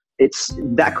it's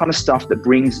that kind of stuff that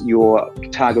brings your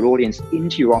target audience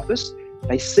into your office.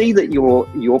 They see that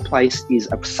your place is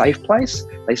a safe place.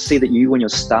 They see that you and your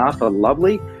staff are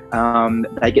lovely.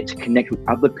 They get to connect with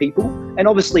other people, and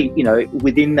obviously,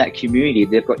 within that community,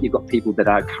 you've got people that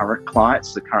are current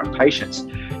clients, the current patients,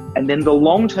 and then the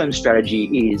long-term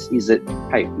strategy is that,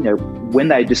 hey, when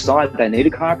they decide they need a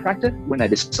chiropractor, when they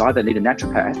decide they need a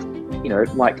naturopath,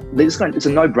 it's a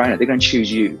no-brainer. They're going to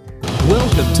choose you.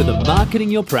 Welcome to the Marketing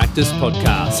Your Practice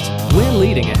podcast. We're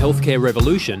leading a healthcare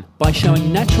revolution by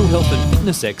showing natural health and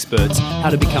fitness experts how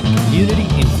to become community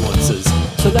influencers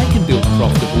so they can build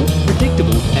profitable,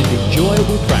 predictable and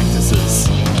enjoyable practices.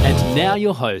 And now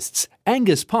your hosts,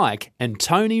 Angus Pike and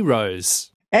Tony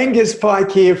Rose. Angus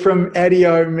Pike here from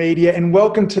Addio Media, and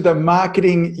welcome to the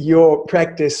Marketing Your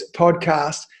Practice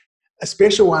podcast. A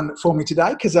special one for me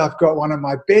today because I've got one of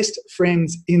my best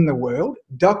friends in the world,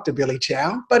 Dr. Billy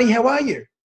Chow. Buddy, how are you?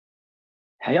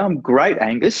 Hey, I'm great,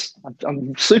 Angus.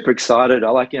 I'm super excited.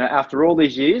 After all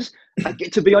these years, I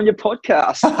get to be on your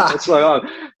podcast. So,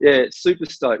 super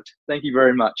stoked. Thank you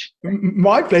very much.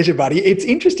 My pleasure, buddy. It's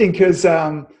interesting because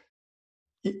often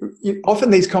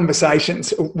these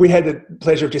conversations, we had the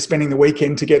pleasure of just spending the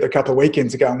weekend together a couple of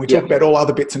weekends ago, and we talked about all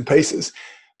other bits and pieces.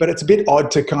 But it's a bit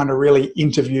odd to kind of really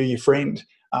interview your friend.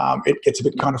 It gets a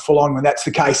bit kind of full on when that's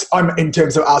the case. I'm in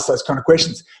terms of ask those kind of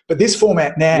questions. But this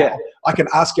format now, I can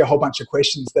ask you a whole bunch of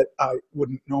questions that I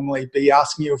wouldn't normally be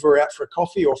asking you if we're out for a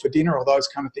coffee or for dinner or those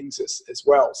kind of things as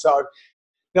well. So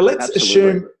now let's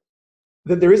assume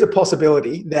that there is a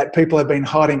possibility that people have been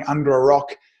hiding under a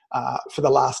rock for the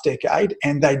last decade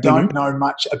and they don't know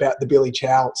much about the Billy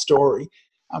Chow story.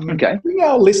 Bring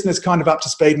our listeners kind of up to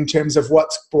speed in terms of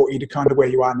what's brought you to kind of where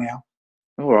you are now.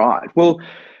 All right. Well,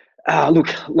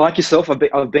 look, like yourself,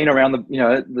 I've been around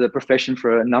the profession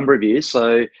for a number of years.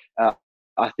 So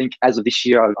I think as of this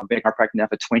year, I've been a chiropractor now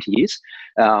for 20 years.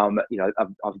 I've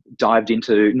dived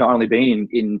into not only being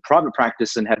in private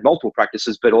practice and had multiple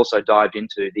practices, but also dived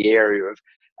into the area of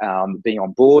being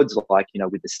on boards with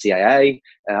the CAA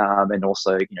and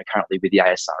also currently with the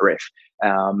ASRF.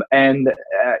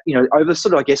 Over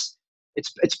sort of, I guess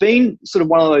it's been sort of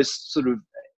one of those sort of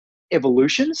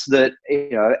evolutions that,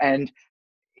 and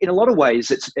in a lot of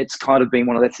ways it's kind of been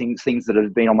one of the things that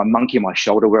have been on my monkey on my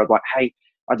shoulder where I'm like, hey,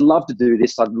 I'd love to do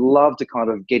this. I'd love to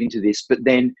kind of get into this. But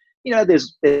then,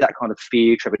 there's that kind of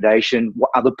fear, trepidation,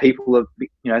 what other people are,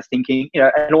 thinking,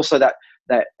 and also that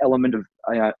element of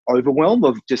overwhelm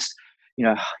of just,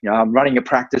 I'm running your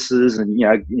practices and,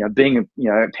 being a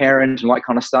parent and that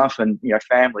kind of stuff and,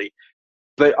 family.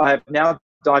 But I have now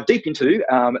dived deep into the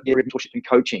area of mentorship and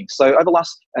coaching. So over the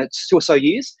last 2 or so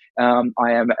years,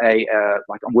 I am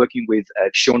I'm working with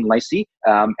Sean Lacey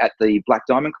at the Black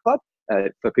Diamond Club.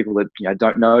 For people that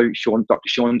don't know, Dr.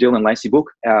 Sean Dill and Lacey Book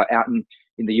out in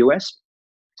the US.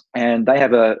 And they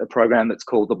have a program that's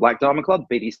called the Black Diamond Club,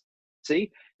 BDC.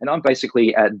 And I'm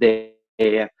basically at their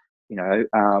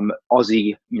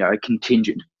Aussie,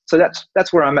 contingent. So that's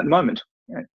where I'm at the moment.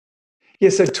 Yeah,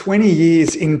 so 20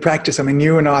 years in practice. I mean,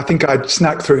 you and I think I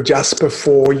snuck through just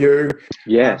before you.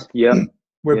 Yes,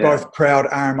 We're both proud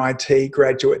RMIT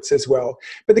graduates as well.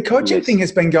 But the coaching thing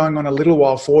has been going on a little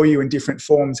while for you in different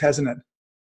forms, hasn't it?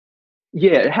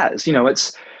 Yeah, it has.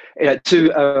 It's to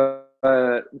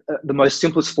the most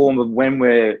simplest form of when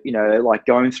we're,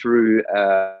 going through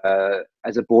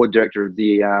as a board director of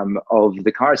the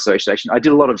Chiro Association. I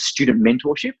did a lot of student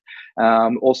mentorship.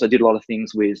 Also did a lot of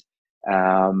things with,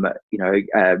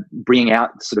 bringing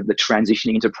out sort of the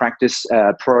transitioning into practice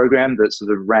program that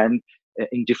sort of ran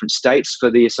in different states for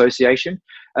the association.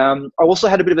 I also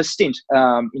had a bit of a stint,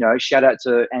 shout out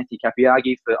to Anthony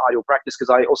Capiaghi for Ideal Practice, because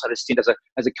I also had a stint as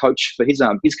a coach for his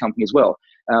company as well.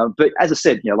 But as I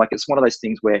said, it's one of those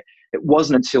things where it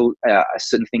wasn't until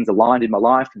certain things aligned in my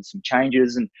life and some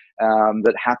changes and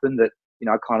that happened that,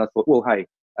 I kind of thought, well, hey,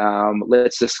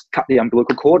 let's just cut the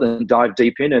umbilical cord and dive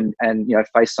deep in and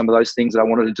face some of those things that I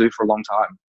wanted to do for a long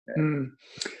time.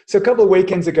 So a couple of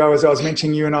weekends ago, as I was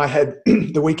mentioning, you and I had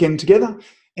the weekend together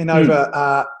and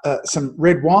over some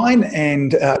red wine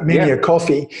and many a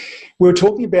coffee. We were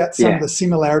talking about some of the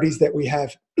similarities that we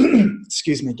have,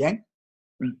 excuse me again,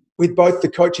 with both the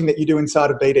coaching that you do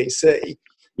inside of BDC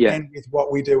and with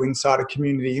what we do inside of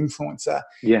Community Influencer.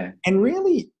 Yeah. And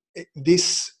really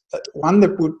this one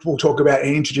that we'll talk about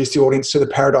and introduce the audience to the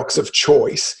paradox of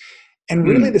choice and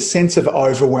really the sense of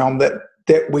overwhelm that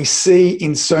we see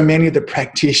in so many of the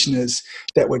practitioners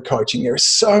that we're coaching. There are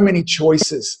so many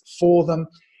choices for them.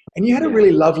 And you had a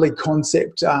really lovely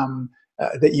concept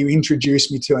that you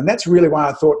introduced me to. And that's really why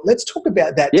I thought, let's talk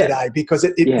about that today, because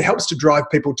it helps to drive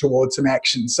people towards some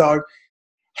action. So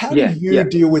How do Yeah, you yeah.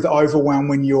 deal with overwhelm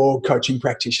when you're coaching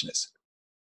practitioners?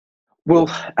 Well,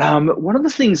 one of the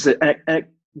things that and it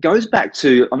goes back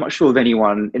to, I'm not sure if any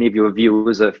of your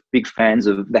viewers are big fans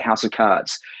of the House of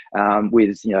Cards,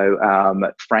 with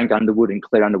Frank Underwood and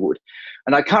Claire Underwood,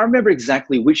 and I can't remember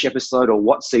exactly which episode or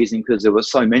what season because there were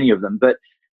so many of them, but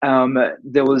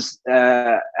there was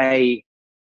actually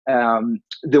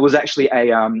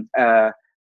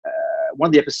one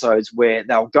of the episodes where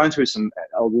they were going through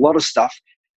a lot of stuff,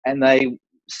 and they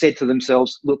said to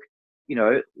themselves, "Look,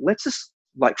 let's just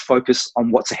focus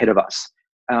on what's ahead of us."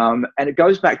 And it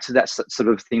goes back to that sort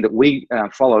of thing that we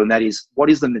follow, and that is, what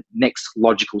is the next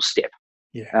logical step?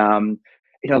 Yeah.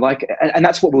 And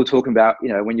that's what we were talking about.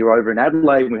 When you're over in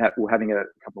Adelaide, we're having a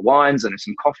couple of wines and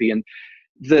some coffee, and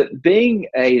being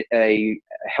a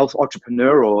health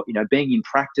entrepreneur, or being in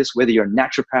practice, whether you're a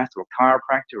naturopath or a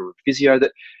chiropractor or a physio,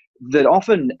 that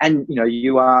often, and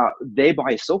you are there by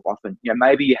yourself often.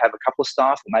 Maybe you have a couple of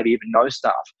staff, or maybe even no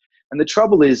staff. And the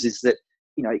trouble is that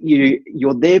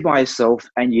you're there by yourself,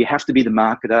 and you have to be the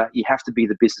marketer, you have to be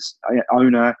the business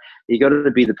owner, you got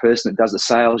to be the person that does the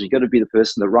sales, you got to be the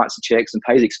person that writes the checks and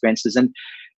pays expenses, and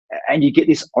you get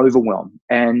this overwhelm.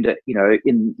 And at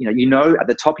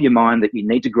the top of your mind that you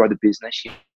need to grow the business,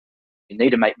 you need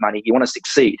to make money, you want to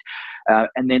succeed,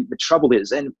 and then the trouble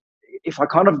is, and if I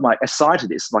kind of aside to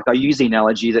this, I use the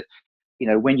analogy that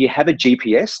when you have a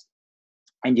GPS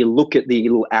and you look at the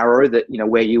little arrow that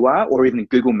where you are, or even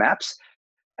Google Maps,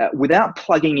 without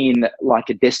plugging in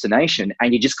a destination,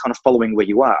 and you're just kind of following where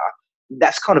you are,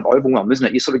 that's kind of overwhelmed, isn't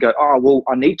it? You sort of go, oh well,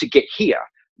 I need to get here,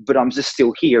 but I'm just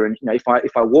still here, and if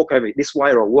I walk over this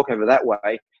way or I walk over that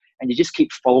way, and you just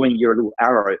keep following your little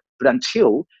arrow, but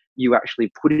until you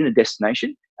actually put in a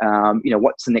destination,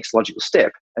 what's the next logical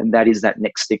step? And that is that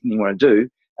next thing you want to do.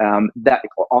 That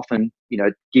often,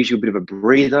 gives you a bit of a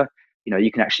breather.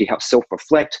 You can actually help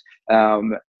self-reflect.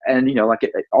 And,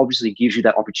 it obviously gives you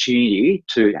that opportunity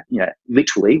to,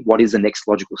 literally, what is the next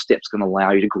logical steps going to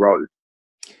allow you to grow?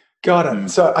 Got it.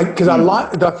 So, I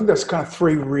think that's kind of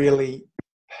three really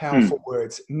powerful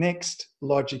words. Next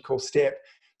logical step.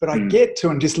 But I get to,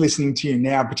 and just listening to you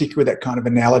now, particularly that kind of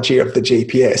analogy of the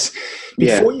GPS,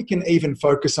 before you can even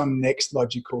focus on next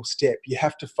logical step, you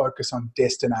have to focus on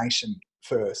destination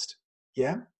first.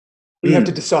 Yeah? You have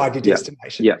to decide your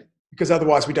destination. Yeah. Because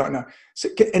otherwise we don't know. So,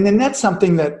 and then that's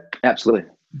something that absolutely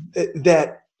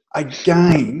that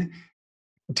again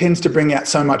tends to bring out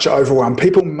so much overwhelm.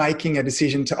 People making a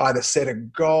decision to either set a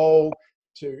goal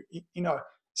to,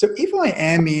 so if I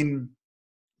am in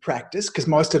practice, because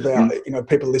most of our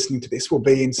people listening to this will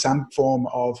be in some form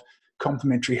of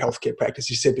complementary healthcare practice.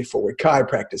 You said before, we're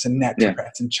chiropractors and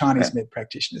naturopaths and Chinese med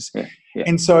practitioners.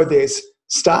 And so there's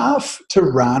staff to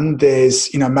run,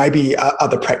 there's maybe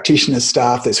other practitioners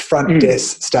staff, there's front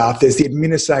desk staff, there's the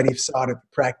administrative side of the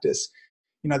practice,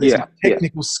 there's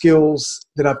technical skills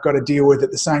that I've got to deal with at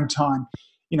the same time.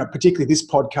 Particularly this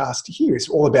podcast here is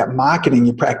all about marketing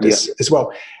your practice as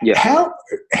well.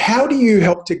 How do you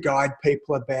help to guide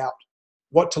people about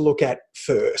what to look at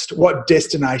first, what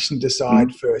destination to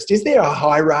decide first? Is there a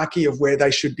hierarchy of where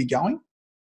they should be going?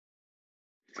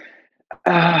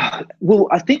 Well,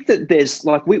 I think that there's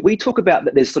we talk about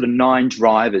that there's sort of 9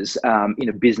 drivers in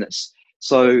a business.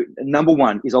 So number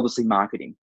 1 is obviously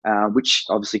marketing, which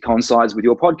obviously coincides with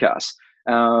your podcast.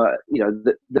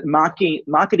 The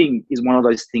marketing is one of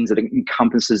those things that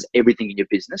encompasses everything in your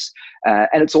business,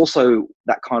 and it's also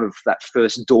that kind of that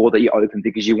first door that you open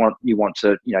because you want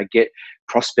to get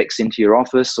prospects into your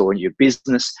office or in your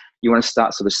business. You want to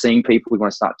start sort of seeing people. You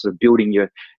want to start sort of building your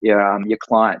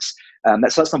clients.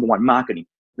 That's number 1, marketing.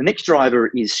 The next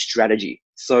driver is strategy.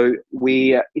 So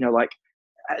we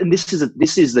and this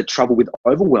is the trouble with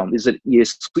overwhelm, is that you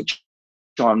switch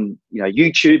on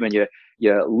YouTube and you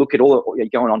look at you're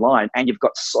going online, and you've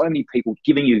got so many people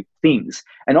giving you things,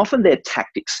 and often they're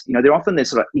tactics. They're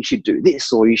sort of, you should do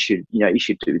this, or you should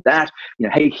do that.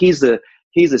 Hey, here's the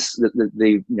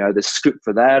script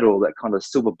for that, or that kind of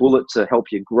silver bullet to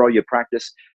help you grow your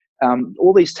practice.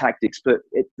 All these tactics, but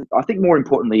I think more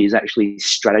importantly is actually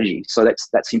strategy. So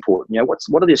that's important.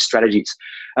 What are the strategies?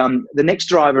 The next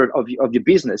driver of your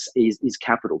business is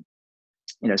capital.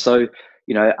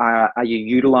 Are you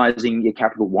utilizing your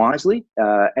capital wisely?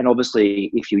 And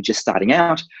obviously, if you're just starting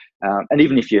out, and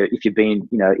even if you've been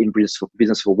in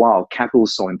business for a while, capital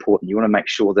is so important. You want to make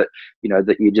sure that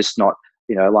that you're just not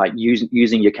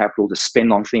using your capital to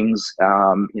spend on things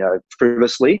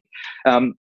frivolously.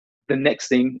 The next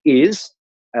thing is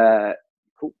you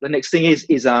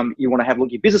want to have a look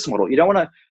at your business model. You don't want to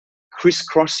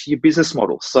crisscross your business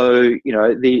model. So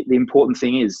the important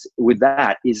thing is with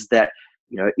that is that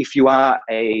if you are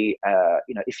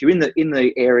if you're in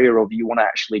the area of you want to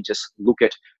actually just look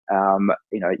at,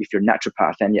 if you're a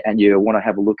naturopath and you want to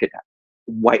have a look at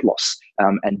weight loss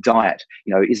and diet,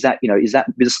 is that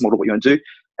business model what you want to do?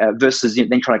 Versus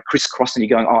then trying to crisscross and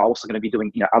you're going, I'm also going to be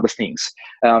doing other things.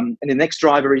 And the next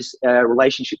driver is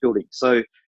relationship building. So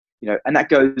and that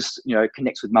goes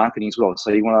connects with marketing as well. So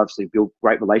you want to obviously build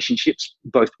great relationships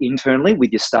both internally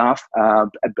with your staff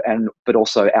but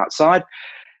also outside.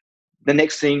 The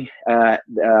next thing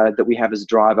that we have as a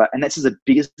driver, and this is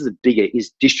bigger,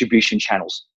 is distribution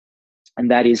channels.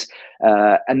 And that is,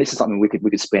 and this is something we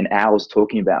could spend hours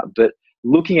talking about, but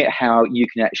looking at how you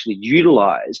can actually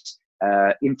utilize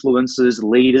influencers,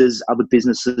 leaders, other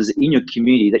businesses in your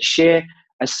community that share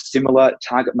a similar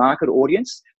target market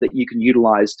audience that you can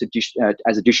utilize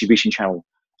as a distribution channel.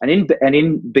 And in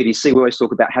BDC, we always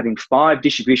talk about having 5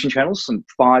 distribution channels, some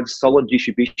 5 solid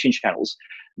distribution channels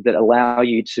that allow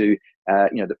you to,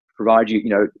 that provide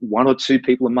you, 1 or 2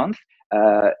 people a month.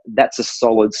 That's a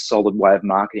solid way of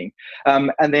marketing.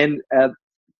 And then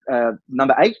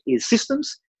number 8 is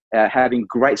systems, having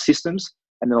great systems.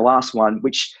 And then the last one,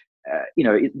 which,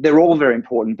 they're all very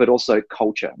important, but also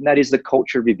culture. And that is the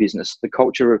culture of your business, the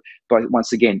culture of both,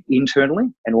 once again, internally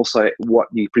and also what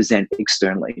you present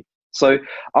externally. So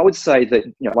I would say that,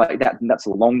 like that, and that's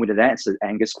a long-winded answer,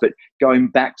 Angus, but going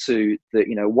back to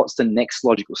what's the next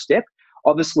logical step?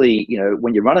 Obviously,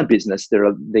 when you run a business, there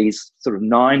are these sort of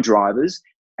 9 drivers,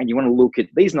 and you want to look at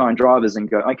these 9 drivers and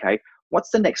go, okay,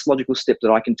 what's the next logical step that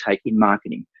I can take in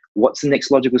marketing? What's the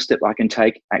next logical step I can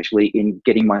take actually in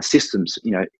getting my systems,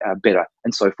 better,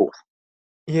 and so forth?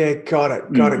 Yeah, got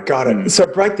it. So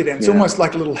break that down. It's almost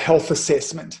like a little health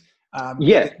assessment.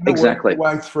 Exactly. Work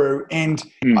way through, and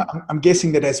I'm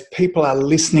guessing that as people are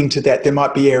listening to that, there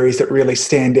might be areas that really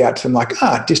stand out to them, like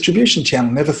distribution channel.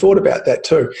 Never thought about that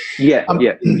too. Yeah.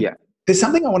 There's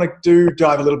something I want to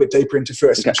dive a little bit deeper into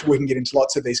first. Okay. I'm sure we can get into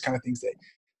lots of these kind of things there.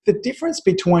 The difference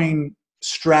between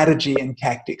strategy and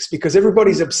tactics, because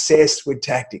everybody's obsessed with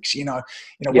tactics.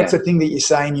 What's the thing that you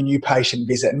say in your new patient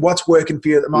visit, and what's working for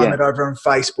you at the moment over on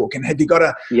Facebook, and have you got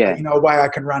a way I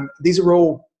can run? These are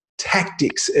all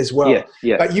tactics as well.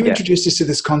 But you introduced us to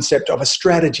this concept of a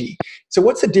strategy. So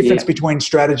what's the difference between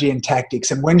strategy and tactics,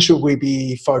 and when should we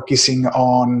be focusing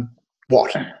on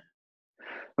what?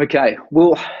 Okay,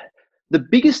 well, the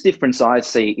biggest difference I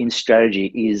see in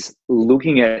strategy is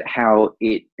looking at how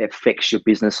it affects your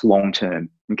business long term.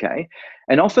 Okay,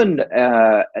 and often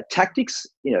tactics,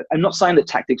 I'm not saying that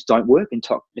tactics don't work and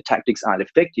tactics aren't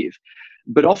effective,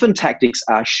 but often tactics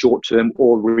are short term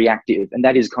or reactive, and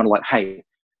that is kind of like, hey,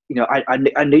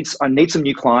 I need some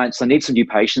new clients, I need some new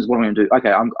patients. What am I going to do?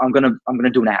 Okay, I'm going to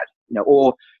do an ad,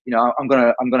 or I'm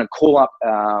going to call up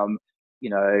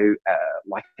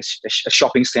like a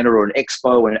shopping center or an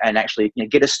expo and actually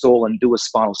get a stall and do a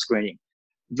spinal screening.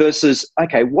 Versus,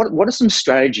 okay, what are some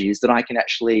strategies that I can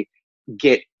actually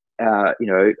get a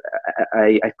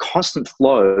constant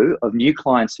flow of new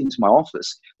clients into my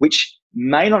office, which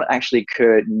may not actually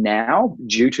occur now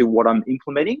due to what I'm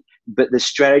implementing, but the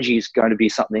strategy is going to be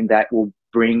something that will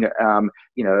bring an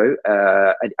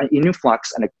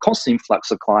influx and a constant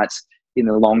influx of clients in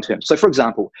the long term. So, for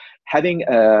example, having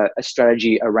a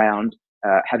strategy around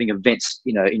having events,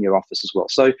 in your office as well.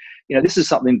 So, this is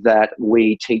something that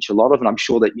we teach a lot of, and I'm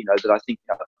sure that that I think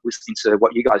listening to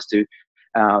what you guys do,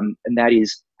 and that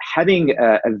is having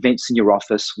events in your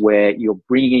office where you're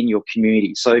bringing in your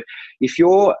community. So, if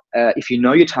you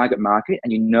know your target market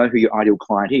and you know who your ideal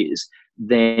client is,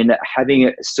 then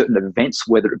having certain events,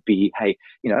 whether it be, hey,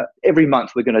 every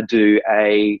month we're going to do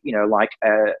a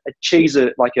cheese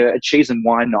and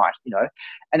wine night,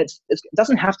 and it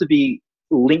doesn't have to be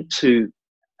linked to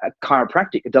a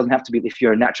chiropractic. It doesn't have to be, if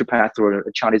you're a naturopath or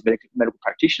a Chinese medical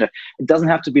practitioner, it doesn't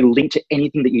have to be linked to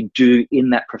anything that you do in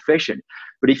that profession.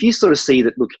 But if you sort of see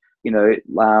that, look,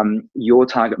 your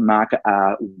target market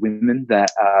are women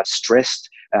that are stressed,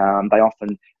 they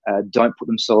often don't put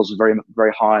themselves very,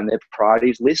 very high on their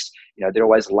priorities list. They're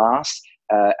always last.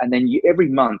 And then every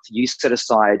month you set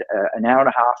aside an hour and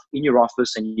a half in your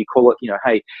office, and you call it,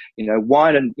 hey,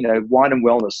 wine and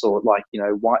wellness, or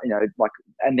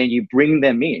and then you bring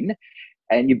them in,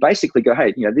 and you basically go,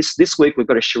 hey, this week we've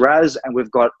got a Shiraz and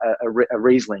we've got a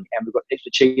Riesling and we've got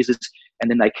extra cheeses,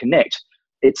 and then they connect.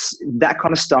 It's that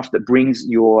kind of stuff that brings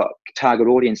your target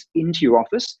audience into your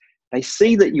office. They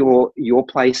see that your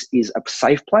place is a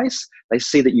safe place. They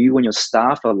see that you and your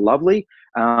staff are lovely.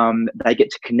 They get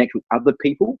to connect with other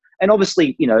people, and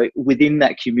obviously, within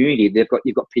that community,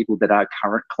 you've got people that are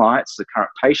current clients, the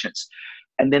current patients,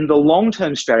 and then the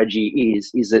long-term strategy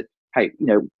is that hey,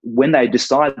 when they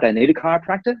decide they need a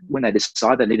chiropractor, when they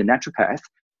decide they need a naturopath,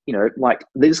 like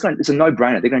it's a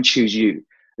no-brainer. They're going to choose you.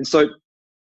 And so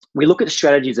we look at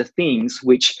strategies of things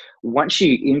which, once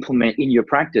you implement in your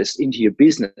practice, into your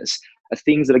business, are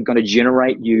things that are going to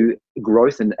generate you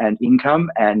growth and income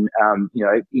and,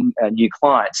 new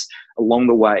clients along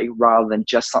the way, rather than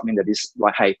just something that is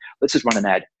like, hey, let's just run an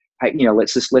ad. Hey,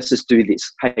 let's just do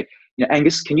this. Hey,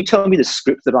 Angus, can you tell me the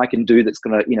script that I can do that's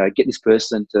going to, get this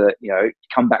person to,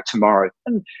 come back tomorrow?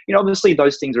 And, obviously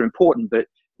those things are important, but,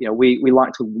 we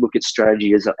like to look at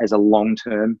strategy as a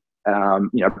long-term,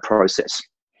 process.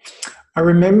 I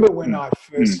remember when I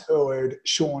first heard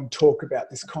Sean talk about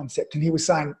this concept, and he was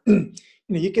saying,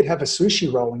 you could have a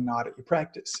sushi rolling night at your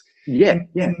practice. Yeah.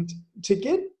 And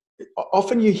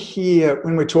often you hear,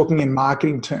 when we're talking in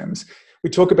marketing terms, we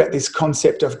talk about this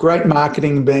concept of great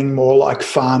marketing being more like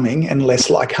farming and less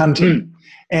like hunting.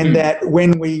 That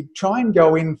when we try and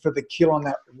go in for the kill on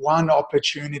that one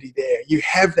opportunity there, you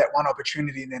have that one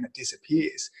opportunity and then it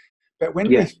disappears. But when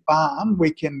we farm,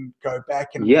 we can go back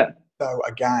and so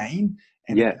again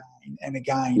and again and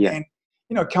again. Yeah. And,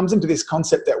 it comes into this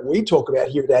concept that we talk about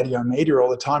here at Adio Media all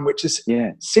the time, which is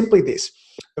simply this.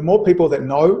 The more people that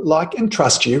know, like, and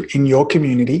trust you in your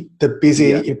community, the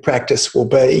busier your practice will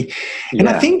be. And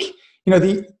I think,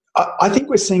 I think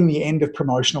we're seeing the end of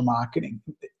promotional marketing,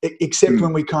 except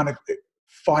when we kind of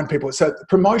find people. So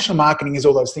promotional marketing is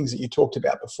all those things that you talked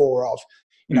about before of,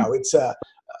 it's a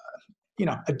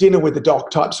dinner with the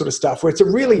doc type sort of stuff, where it's a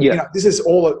really, this is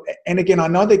all, and again, I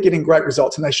know they're getting great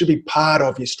results and they should be part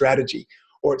of your strategy.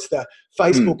 Or it's the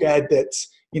Facebook ad that's,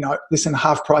 listen,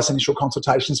 half price initial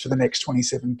consultations for the next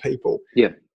 27 people. Yeah.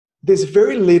 There's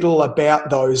very little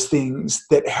about those things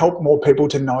that help more people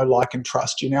to know, like, and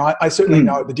trust you. Now, I certainly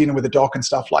know the dinner with the doc and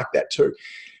stuff like that too.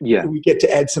 Yeah. We get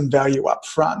to add some value up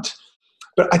front.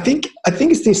 But I think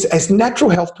it's this, as natural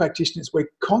health practitioners,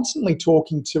 we're constantly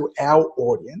talking to our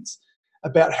audience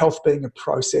about health being a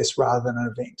process rather than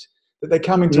an event. That they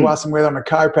come into us, and whether I'm a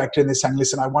chiropractor and they're saying,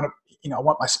 listen, I want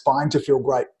my spine to feel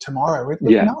great tomorrow.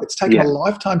 No, it's taken a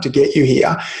lifetime to get you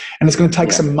here, and it's going to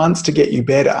take some months to get you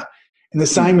better. And the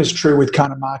same is true with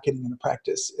kind of marketing in the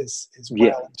practice as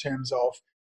well, in terms of,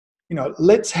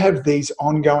 let's have these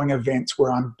ongoing events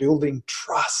where I'm building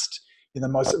trust in the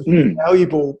most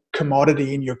valuable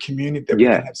commodity in your community that we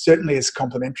can have, certainly as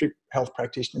complementary health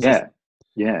practitioners.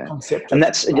 Concept. And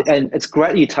it's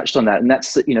great that you touched on that. And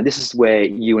that's, this is where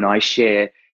you and I share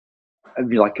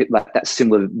like that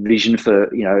similar vision for,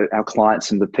 our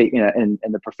clients and the people, and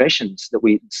the professions that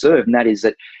we serve. And that is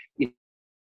that,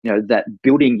 that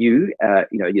building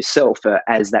yourself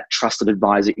as that trusted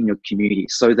advisor in your community,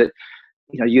 so that,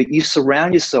 you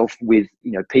surround yourself with,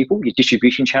 people, your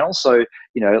distribution channels. So,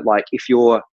 like if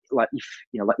you're like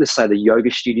let's say the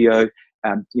yoga studio,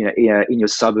 in your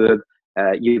suburb,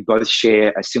 you both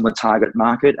share a similar target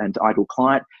market and ideal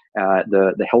client,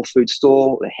 the health food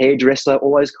store, the hairdresser,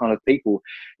 all those kind of people,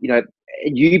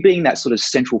 you being that sort of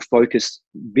central focused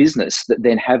business that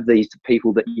then have these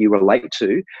people that you relate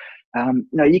to,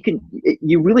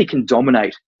 you really can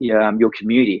dominate your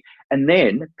community. And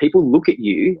then people look at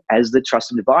you as the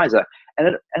trusted advisor.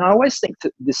 And I always think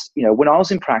that this, when I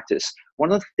was in practice,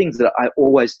 one of the things that I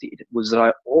always did was that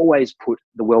I always put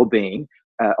the well-being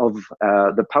of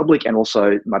the public and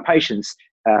also my patients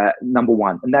number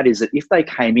one. And that is that if they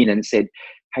came in and said,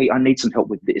 hey, I need some help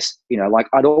with this,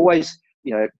 I'd always,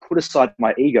 put aside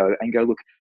my ego and go, look,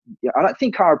 I don't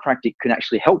think chiropractic can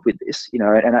actually help with this,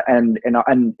 and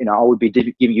I would be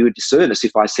giving you a disservice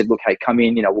if I said, look, hey, come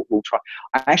in, we'll try.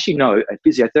 I actually know a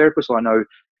physiotherapist, or I know,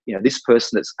 this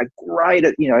person that's great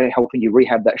at, helping you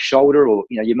rehab that shoulder, or,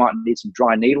 you might need some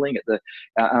dry needling at the,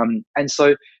 and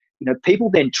so, people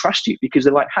then trust you because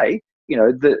they're like, hey,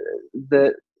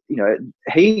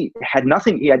 he had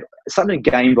nothing, he had something to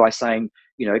gain by saying,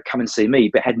 come and see me,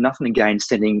 but had nothing to gain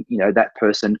sending, that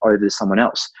person over to someone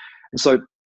else. And so,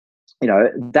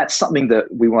 that's something that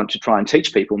we want to try and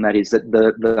teach people, and that is that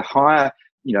the higher,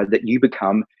 that you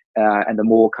become, and the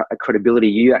more credibility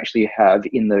you actually have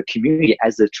in the community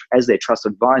as their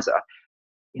trusted advisor,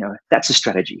 that's a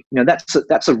strategy.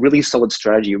 That's a really solid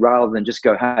strategy, rather than just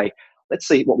go, hey, let's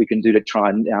see what we can do to try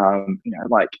and,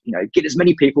 get as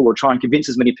many people, or try and convince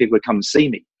as many people to come and see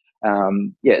me.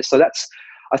 So that's,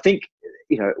 I think,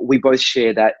 we both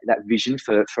share that vision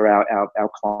for our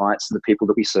clients and the people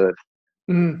that we serve.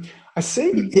 I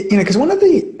see, because one of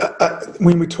the,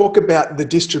 when we talk about the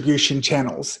distribution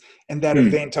channels and that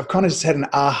event, I've kind of just had an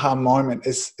aha moment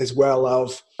as well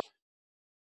of,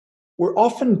 we're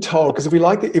often told, because if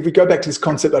we go back to this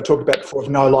concept I talked about before of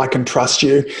know, like, and trust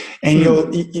you,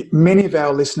 and many of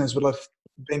our listeners will have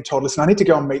been told, listen, I need to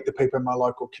go and meet the people in my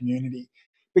local community.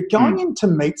 But going in to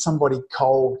meet somebody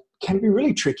cold can be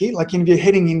really tricky. Like if you're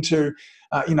heading into,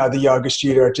 the yoga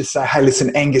studio, just say, hey,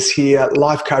 listen, Angus here,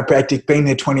 life chiropractic, been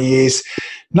there 20 years.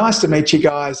 Nice to meet you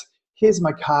guys. Here's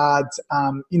my cards.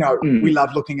 We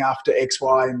love looking after X,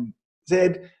 Y, and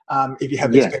Z. If you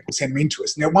have these people, send them into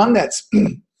us. Now, one that's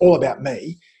all about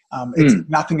me. It's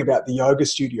nothing about the yoga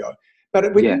studio. But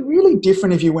it would be really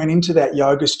different if you went into that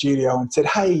yoga studio and said,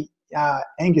 hey,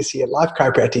 Angus here, Life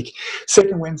Chiropractic.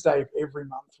 Second Wednesday of every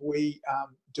month, we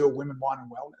do a women, wine and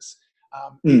wellness.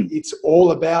 It's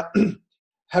all about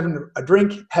having a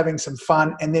drink, having some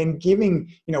fun, and then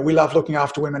giving, we love looking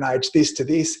after women aged this to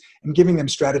this and giving them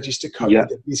strategies to cope with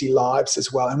their busy lives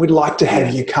as well. And we'd like to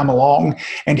have you come along,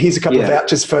 and here's a couple of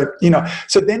vouchers for,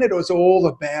 So then it was all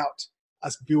about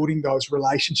us building those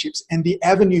relationships, and the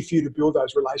avenue for you to build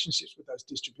those relationships with those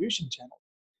distribution channels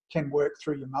can work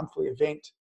through your monthly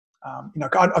event.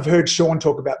 I've heard Sean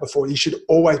talk about before, you should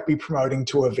always be promoting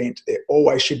to an event. There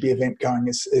always should be an event going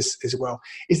as well.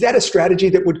 Is that a strategy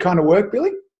that would kind of work, Billy?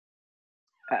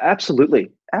 Absolutely.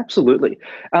 I'll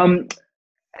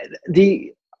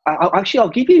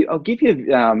give you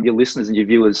your listeners and your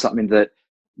viewers something that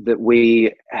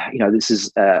we, this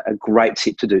is a great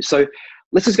tip to do. So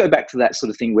let's just go back to that sort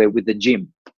of thing where with the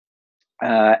gym,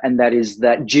 and that is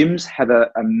that gyms have a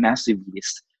massive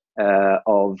list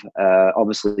of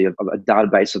obviously of a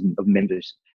database of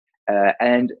members,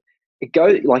 and it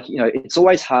it's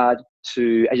always hard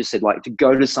to, as you said, like to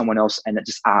go to someone else and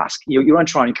just ask. You're going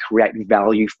to try and create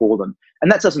value for them, and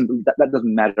that doesn't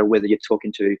matter whether you're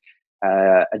talking to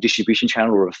a distribution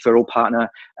channel or a referral partner,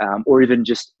 or even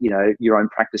just your own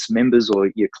practice members or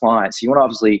your clients. You want to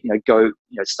obviously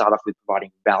start off with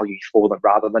providing value for them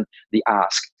rather than the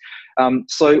ask.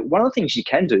 So one of the things you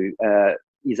can do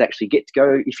is actually get to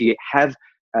go, if you have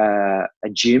a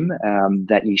gym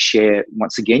that you share.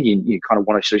 Once again, you kind of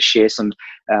want to sort of share some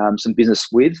business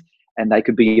with, and they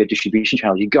could be a distribution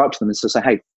channel. You go up to them and sort of say,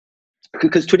 hey,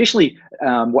 because traditionally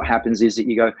what happens is that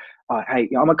you go, oh, hey,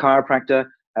 I'm a chiropractor.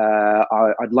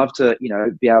 I'd love to,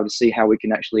 be able to see how we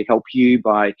can actually help you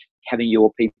by having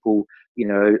your people,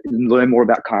 learn more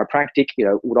about chiropractic.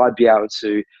 Would I be able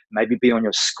to maybe be on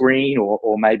your screen,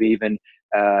 or maybe even,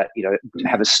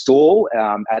 have a stall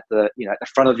at the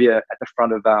front of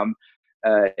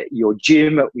your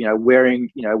gym, wearing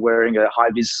a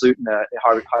high-vis suit and a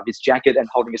high-vis jacket and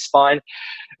holding a spine,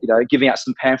 giving out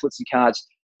some pamphlets and cards.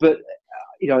 But,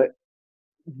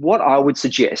 what I would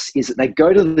suggest is that they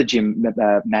go to the gym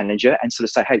manager and sort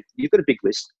of say, hey, you've got a big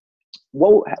list.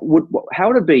 How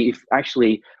would it be if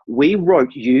actually we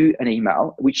wrote you an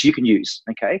email which you can use,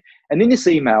 okay? And then this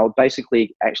email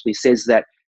basically actually says that,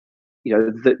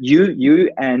 that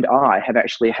you and I have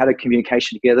actually had a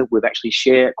communication together. We've actually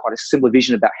shared quite a similar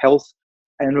vision about health.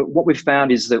 And what we've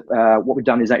found is that what we've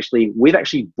done is we've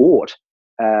actually bought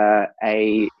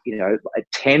a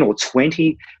 10 or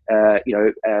 20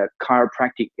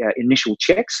 chiropractic initial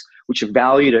checks, which are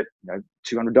valued at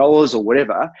 $200 or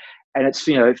whatever. And it's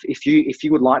if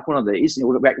you would like one of these,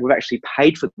 we've actually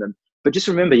paid for them. But just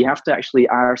remember, you have to actually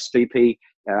RSVP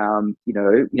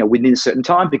within a certain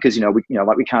time, because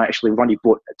we can't actually, we've only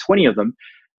bought 20 of them,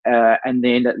 and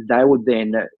then they would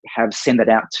then send that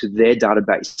out to their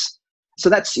database. So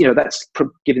that's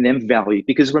giving them value,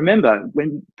 because remember,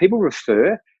 when people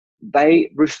refer,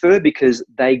 they refer because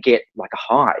they get like a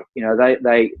high.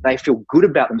 They feel good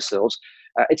about themselves.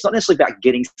 It's not necessarily about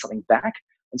getting something back.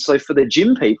 And so for the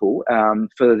gym people,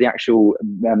 for the actual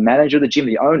manager of the gym,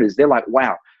 the owners, they're like,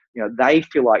 wow, they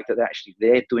feel like that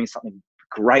they're doing something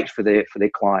great for their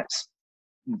clients.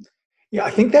 Yeah,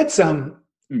 I think that's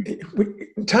we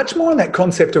touch more on that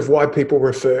concept of why people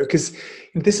refer, because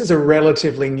this is a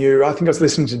relatively new. I think I was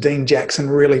listening to Dean Jackson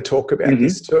really talk about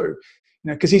this too.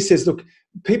 Because he says, look,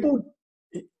 people,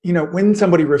 when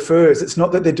somebody refers, it's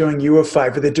not that they're doing you a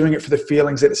favor; they're doing it for the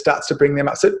feelings that it starts to bring them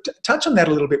up. So touch on that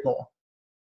a little bit more.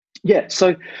 Yeah.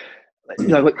 So,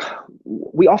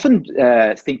 we often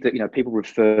think that people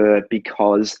refer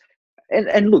because,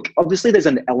 and look, obviously there's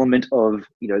an element of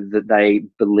that they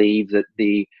believe that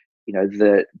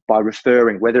that by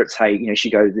referring, whether it's, hey, you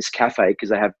should go to this cafe because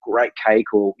they have great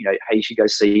cake, or hey, you should go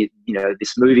see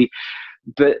this movie.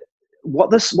 But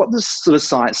what this sort of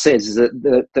science says is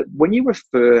that when you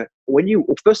refer,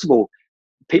 first of all,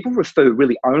 people refer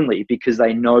really only because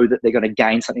they know that they're going to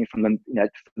gain something from them, for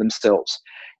themselves.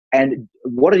 And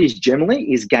what it is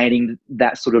generally is gaining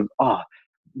that sort of,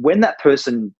 when that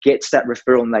person gets that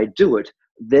referral and they do it,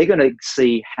 they're going to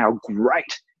see how great,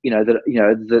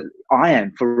 that I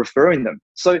am for referring them.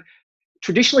 So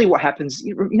traditionally what happens,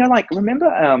 remember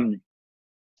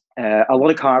a lot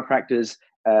of chiropractors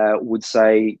would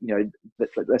say,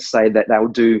 let's say that they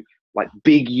would do like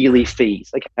big yearly fees.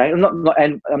 Okay, and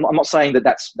I'm not saying that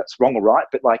that's wrong or right,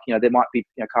 but like, there might be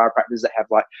chiropractors that have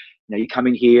like, you come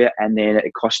in here and then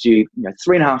it costs you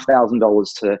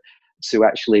 $3,500 to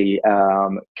actually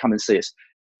come and see us.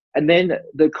 And then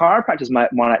the chiropractors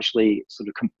might actually sort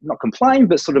of not complain,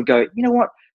 but sort of go, you know what?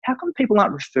 How come people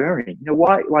aren't referring?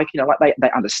 Why? Like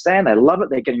they understand, they love it,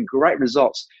 they're getting great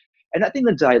results. And at the end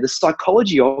of the day, the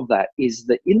psychology of that is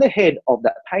that in the head of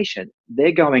that patient,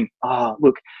 they're going,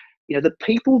 look, the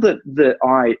people that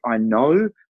I know,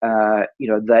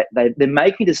 they're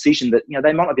making a decision that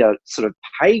they might not be able to sort of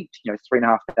pay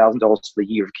 $3,500 for the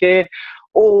year of care,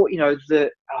 or that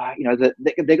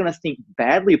they're going to think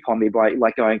badly upon me by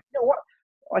like going, what,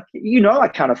 like I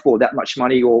can't afford that much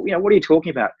money, or what are you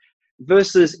talking about?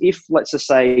 Versus if, let's just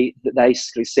say that they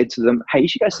said to them, hey, you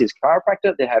should go see this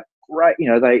chiropractor. They have great,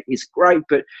 he's great,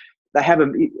 but they have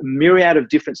a myriad of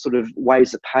different sort of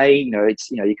ways to pay. It's,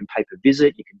 you can pay per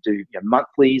visit, you can do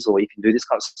monthlies, or you can do this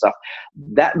kind of stuff.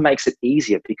 That makes it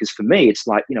easier, because for me, it's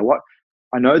like, what?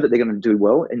 I know that they're going to do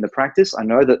well in the practice. I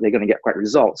know that they're going to get great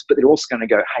results, but they're also going to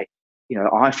go, hey,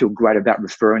 I feel great about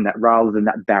referring that, rather than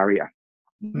that barrier.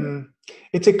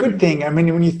 It's a good thing. I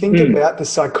mean, when you think about the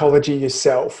psychology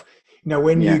yourself,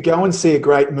 when you go and see a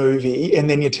great movie and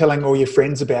then you're telling all your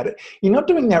friends about it, you're not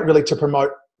doing that really to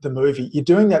promote the movie. You're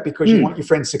doing that because you want your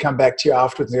friends to come back to you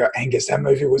afterwards and go, Angus, that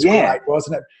movie was great,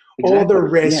 wasn't it? Exactly. Or the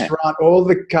restaurant, or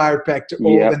the chiropractor,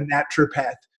 or the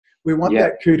naturopath. We want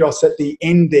that kudos at the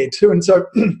end there too. And so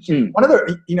one of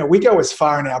the, we go as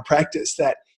far in our practice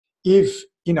that if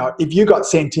you got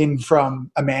sent in from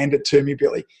Amanda to me,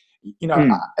 Billy,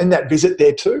 and that visit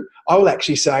there too, I will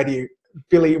actually say to you,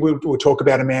 Billy, we'll talk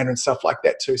about Amanda and stuff like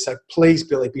that too. So please,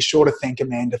 Billy, be sure to thank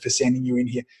Amanda for sending you in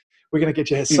here. We're going to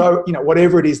get you here. So,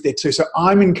 whatever it is there too. So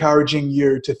I'm encouraging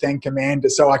you to thank Amanda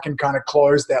so I can kind of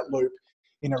close that loop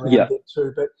in around there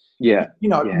too. But,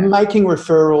 making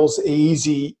referrals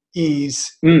easy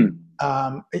is,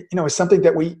 is something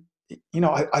that we,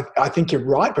 I think you're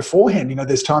right beforehand.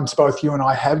 There's times both you and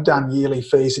I have done yearly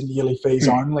fees and yearly fees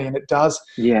only, and it does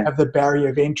have the barrier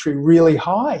of entry really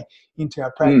high into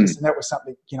our practice. And that was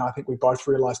something, I think we both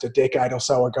realised a decade or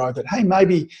so ago that, hey,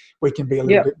 maybe we can be a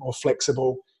little bit more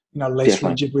flexible, less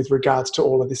rigid with regards to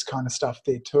all of this kind of stuff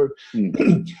there too.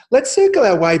 Let's circle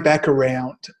our way back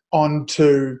around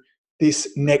onto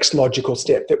this next logical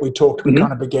step that we talked, we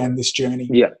kind of began this journey.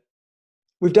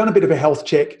 We've done a bit of a health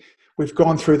check. We've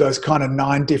gone through those kind of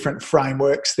 9 different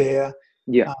frameworks there.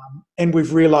 And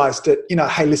we've realised that,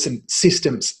 hey, listen,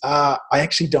 systems. I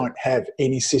actually don't have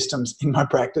any systems in my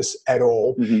practice at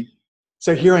all.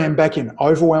 So here I am back in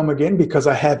Overwhelm again because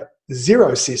I have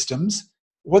 0 systems.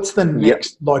 What's the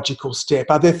next logical step?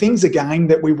 Are there things again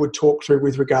that we would talk through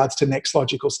with regards to next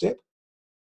logical step?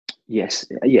 Yes.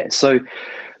 Yeah. So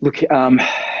look,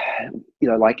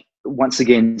 like once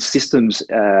again, systems,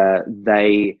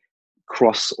 they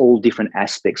cross all different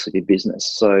aspects of your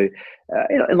business. So,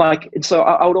 so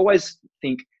I would always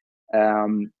think,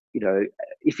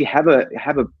 if you have a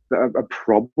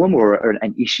problem or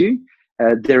an issue,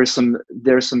 there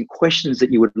are some questions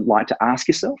that you would like to ask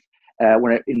yourself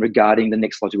in regarding the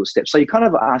next logical step. So you kind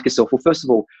of ask yourself, well, first of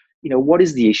all, what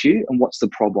is the issue and what's the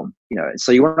problem?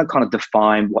 So you want to kind of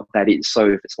define what that is.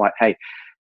 So if it's like, hey,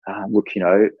 look,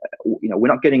 we're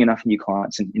not getting enough new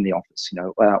clients in the office,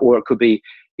 or it could be,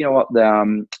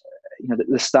 the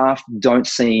staff don't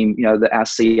seem, that our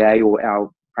CA or our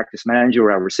practice manager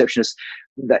or our receptionist,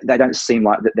 that they don't seem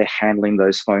like that they're handling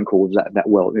those phone calls that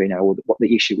well, or what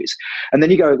the issue is. And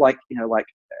then you go why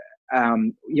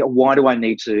do I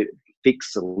need to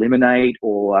fix, eliminate,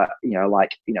 or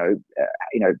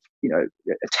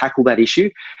tackle that issue?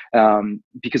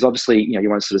 Because obviously, you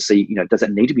want to sort of see, does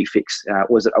it need to be fixed,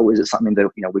 or is it something that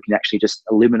we can actually just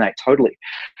eliminate totally?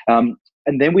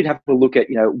 And then we'd have to look at,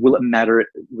 will it matter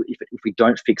if we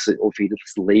don't fix it or if we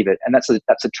just leave it? And that's a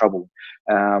trouble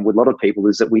with a lot of people,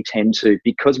 is that we tend to,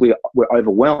 because we're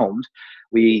overwhelmed,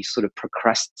 we sort of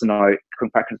procrastinate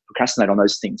on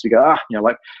those things. We go,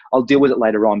 I'll deal with it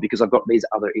later on because I've got these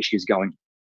other issues going.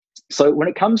 So when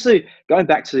it comes to going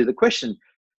back to the question,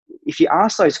 if you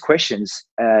ask those questions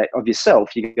of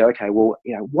yourself, you go, okay, well,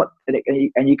 what,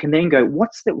 and you can then go,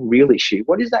 what's the real issue?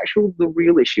 What is the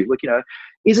real issue? Look,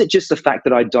 is it just the fact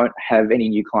that I don't have any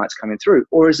new clients coming through,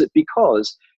 or is it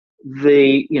because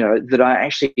that I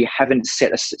actually haven't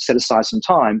set aside some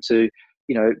time to,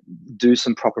 do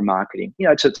some proper marketing,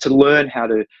 to learn how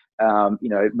to,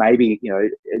 maybe,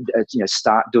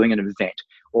 start doing an event,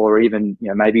 or even,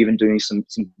 maybe even doing some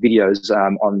videos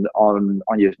on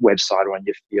your website or on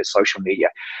your social media.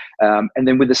 And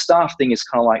then with the staff thing, it's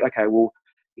kind of like, okay, well,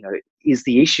 is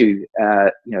the issue,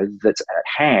 that's at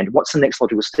hand? What's the next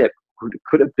logical step?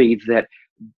 Could it be that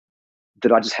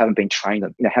I just haven't been trained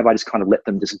them? Have I just kind of let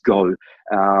them just go?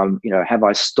 Have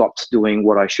I stopped doing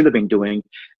what I should have been doing,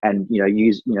 and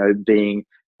being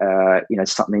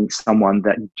someone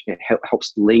that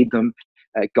helps lead them,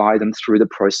 guide them through the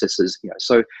processes.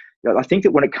 So I think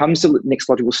that when it comes to the next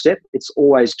logical step, it's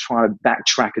always trying to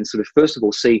backtrack and sort of first of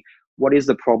all see what is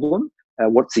the problem,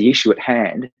 what's the issue at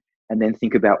hand, and then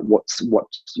think about what's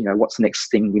the next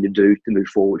thing we need to do to move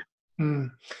forward.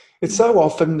 It's so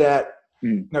often that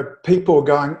people are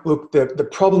going, look, the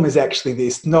problem is actually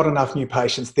this, not enough new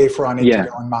patients, therefore I need to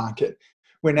go and market.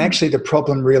 When actually the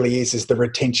problem really is the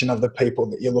retention of the people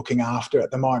that you're looking after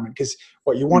at the moment. Because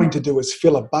what you're wanting to do is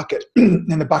fill a bucket,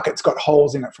 and the bucket's got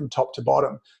holes in it from top to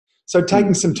bottom. So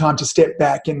taking some time to step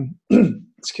back and,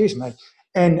 excuse me,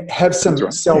 and have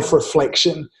some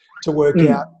self-reflection to work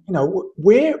out,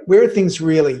 where are things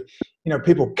really,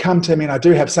 people come to me and I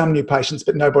do have some new patients,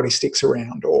 but nobody sticks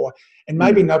around, and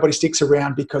maybe nobody sticks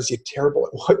around because you're terrible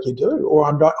at what you do, or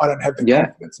I don't have the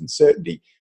confidence and certainty.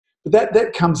 But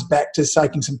that comes back to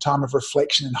taking some time of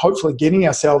reflection and hopefully getting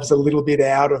ourselves a little bit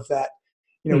out of that.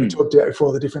 We talked about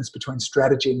before the difference between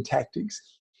strategy and tactics.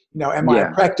 Am I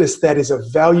a practice that is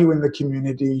of value in the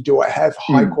community? Do I have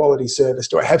high quality service?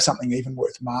 Do I have something even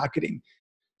worth marketing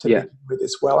to begin with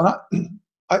as well? And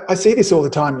I see this all the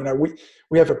time.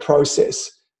 We have a process,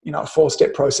 a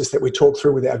 4-step process that we talk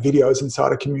through with our videos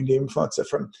inside a community influencer,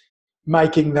 from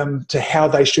making them to how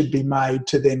they should be made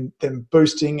to then them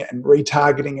boosting and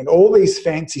retargeting and all these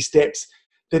fancy steps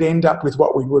that end up with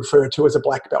what we refer to as a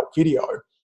black belt video.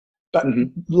 But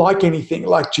like anything,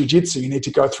 like jiu-jitsu, you need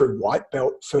to go through white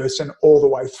belt first and all the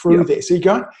way through there. So you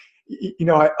go,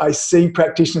 I see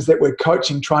practitioners that we're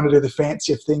coaching trying to do the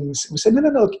fancier things. We say, no,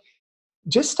 look,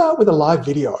 just start with a live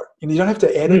video. You don't have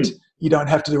to edit. You don't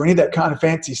have to do any of that kind of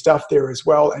fancy stuff there as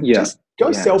well. And just go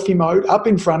selfie mode up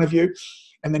in front of you.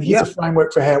 And then here's a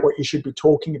framework for what you should be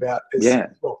talking about.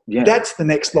 That's the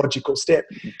next logical step.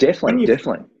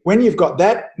 Definitely. When you've got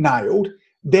that nailed,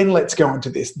 then let's go into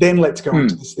this. Then let's go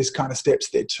into this kind of steps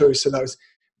there too. So those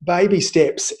baby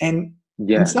steps, and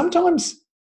sometimes,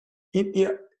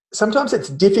 sometimes it's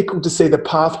difficult to see the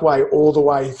pathway all the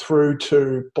way through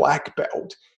to black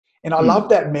belt. And I love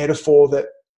that metaphor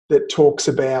that talks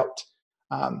about,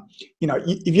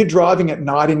 if you're driving at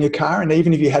night in your car, and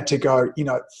even if you had to go,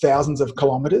 thousands of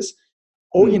kilometers,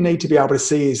 all you need to be able to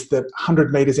see is the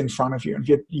 100 meters in front of you. And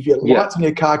if your lights on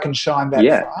your car can shine that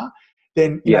far,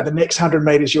 then the next 100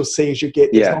 meters you'll see as you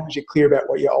get, as long as you're clear about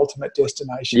what your ultimate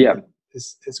destination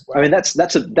is as well. I mean, that's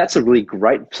a really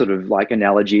great sort of like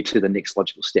analogy to the next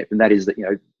logical step, and that is that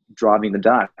driving in the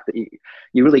dark, that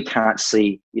you really can't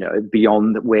see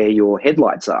beyond where your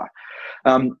headlights are.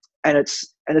 And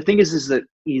the thing is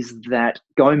that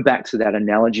going back to that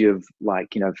analogy of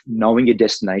knowing your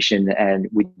destination and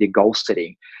with your goal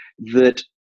setting, that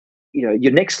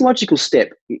your next logical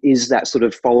step is that sort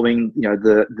of following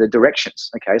the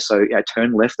directions. Okay, so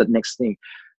turn left, the next thing.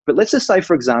 But let's just say,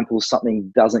 for example,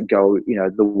 something doesn't go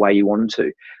the way you want it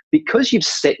to, because you've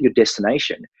set your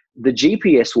destination. The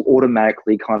GPS will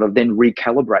automatically kind of then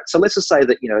recalibrate. So let's just say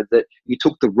that that you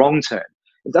took the wrong turn.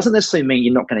 It doesn't necessarily mean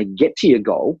you're not going to get to your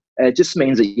goal. It just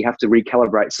means that you have to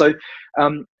recalibrate. So,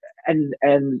 and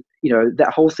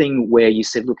that whole thing where you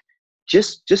said, look,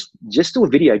 just do a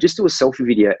video, just do a selfie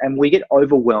video, and we get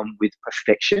overwhelmed with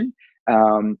perfection.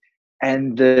 And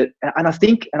I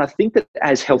think that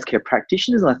as healthcare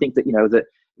practitioners, and I think that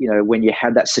when you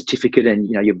have that certificate and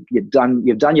you've done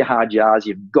your hard yards,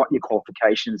 you've got your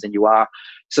qualifications, and you are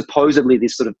supposedly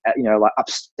this sort of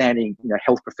upstanding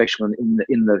health professional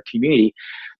in the community,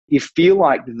 you feel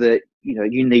like that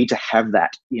you need to have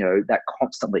that that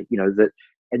constantly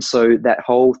and so that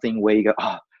whole thing where you go,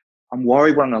 I'm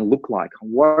worried what I'm going to look like,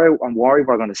 I'm worried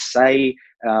what I'm going to say,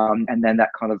 and then that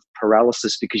kind of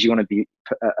paralysis because you want to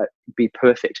be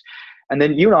perfect. And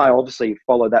then you and I obviously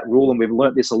follow that rule, and we've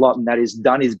learned this a lot, and that is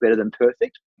done is better than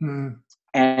perfect.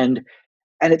 And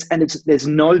there's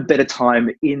no better time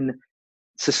in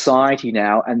society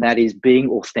now, and that is being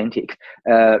authentic,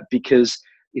 because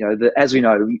as we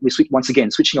know, once again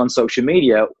switching on social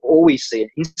media, all we see on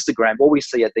Instagram, all we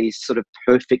see are these sort of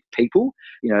perfect people,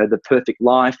 the perfect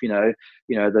life,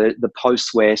 the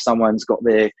posts where someone's got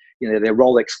their their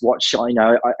Rolex watch,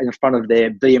 in front of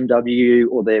their BMW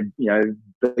or their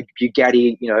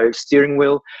Bugatti, steering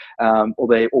wheel,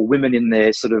 or women in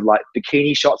their sort of like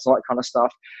bikini shots and all that kind of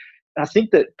stuff. And I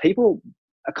think that people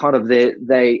are kind of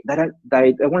they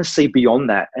want to see beyond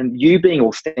that, and you being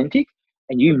authentic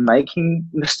and you making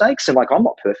mistakes. And like, I'm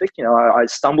not perfect, I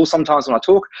stumble sometimes when I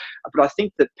talk, but I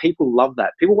think that people love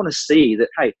that. People want to see that,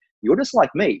 hey, you're just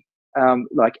like me. And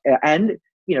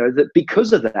that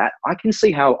because of that, I can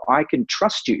see how I can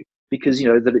trust you, because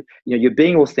that you're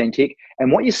being authentic,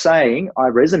 and what you're saying I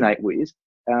resonate with.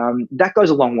 That goes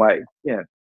a long way.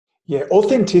 Yeah,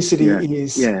 authenticity Yeah.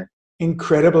 is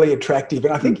incredibly attractive.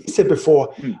 And I think you said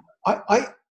before, I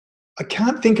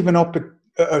can't think of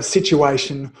a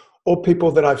situation or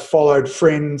people that I've followed,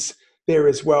 friends there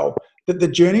as well, that the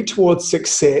journey towards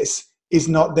success is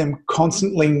not them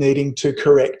constantly needing to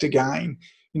correct again.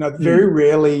 Very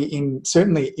rarely,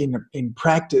 certainly in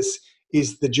practice,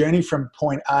 is the journey from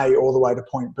point A all the way to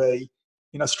point B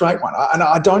straight one. And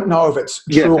I don't know if it's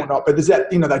true or not, but there's that,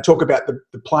 they talk about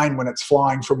the plane when it's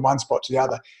flying from one spot to the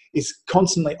other is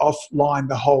constantly offline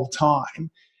the whole time.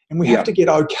 And we have to get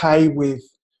okay with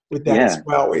that as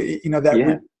well.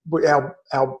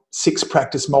 Our 6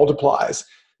 practice multipliers,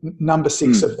 number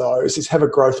 6 of those is have a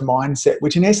growth mindset,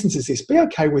 which in essence is this: be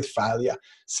okay with failure,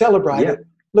 celebrate it,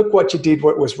 look what you did,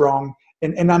 what was wrong,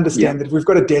 and understand that if we've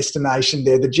got a destination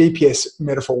there, the GPS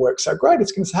metaphor works so great.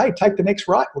 It's going to say, hey, take the next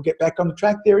right. We'll get back on the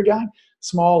track there again.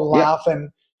 Smile, laugh, and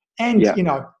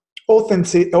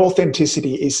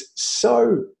authenticity is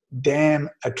so damn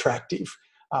attractive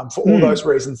for all those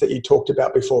reasons that you talked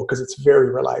about before, because it's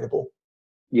very relatable.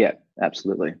 Yeah,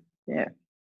 absolutely. Yeah.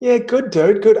 Yeah, good,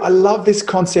 dude. Good. I love this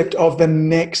concept of the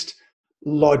next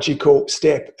logical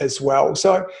step as well.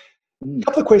 So a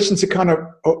couple of questions to kind of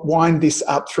wind this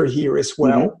up through here as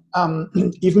well.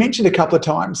 You've mentioned a couple of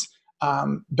times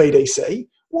BDC.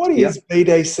 What is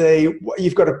BDC?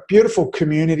 You've got a beautiful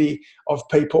community of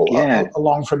people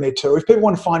along from there too. If people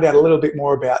want to find out a little bit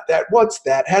more about that, what's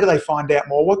that? How do they find out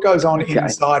more? What goes on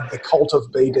inside the cult of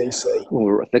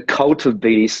BDC? The cult of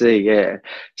BDC, yeah.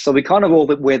 So we kind of all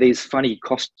wear these funny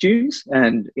costumes,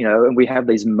 and and we have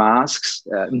these masks.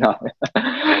 No,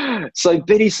 so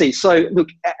BDC. So look,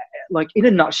 like in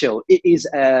a nutshell, it is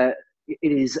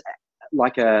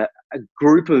like a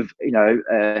group of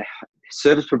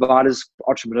service providers,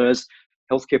 entrepreneurs,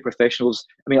 healthcare professionals.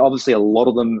 I mean, obviously, a lot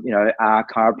of them, are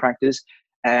chiropractors,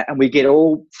 and we get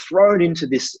all thrown into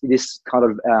this kind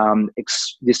of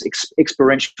this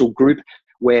experiential group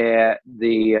where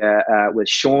with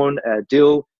Sean,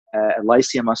 Dill,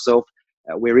 Lacey, and myself.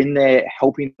 We're in there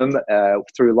helping them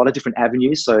through a lot of different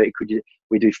avenues. So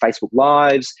we do Facebook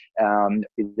Lives.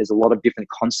 There's a lot of different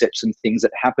concepts and things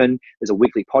that happen. There's a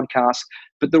weekly podcast.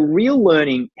 But the real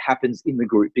learning happens in the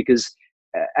group, because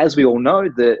as we all know,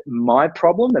 my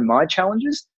problem and my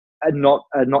challenges are not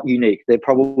unique. They're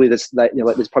probably there's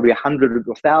probably 100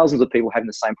 or thousands of people having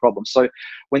the same problem. So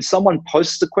when someone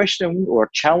posts a question or a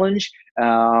challenge,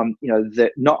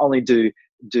 that not only do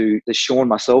the Sean,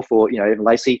 myself, or even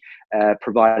Lacey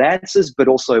provide answers, but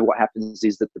also what happens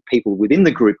is that the people within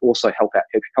the group also help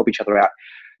each other out.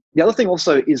 The other thing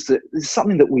also is that there's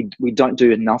something that we don't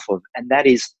do enough of, and that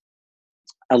is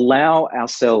allow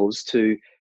ourselves to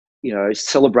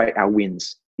celebrate our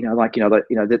wins.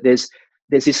 That there's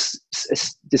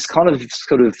this kind of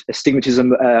sort of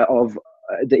astigmatism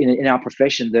in our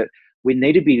profession that we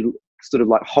need to be sort of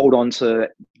like hold on to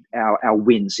our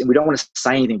wins, and we don't want to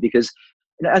say anything because.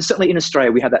 And certainly in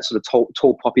Australia, we have that sort of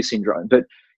tall poppy syndrome. But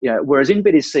whereas in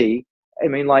BDC, I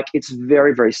mean, like, it's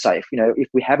very, very safe. If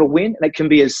we have a win, and it can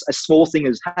be as a small thing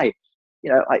as, hey,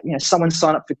 someone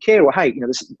signed up for care, or hey,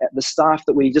 the staff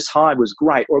that we just hired was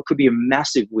great, or it could be a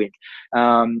massive win.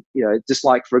 Just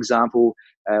like, for example,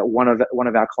 one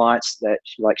of our clients that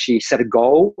she set a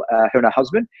goal, her and her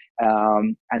husband,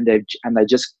 and they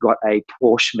just got a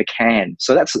Porsche Macan.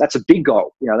 So that's a big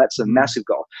goal. That's a massive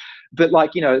goal. But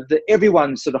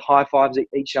everyone sort of high fives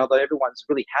each other. Everyone's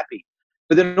really happy.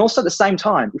 But then also at the same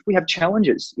time, if we have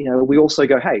challenges, we also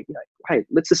go, hey,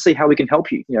 let's just see how we can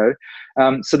help you.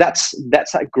 So that's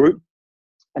that group.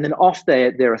 And then off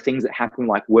there are things that happen,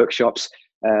 like workshops.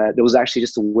 There was actually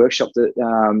just a workshop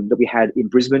that we had in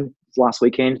Brisbane last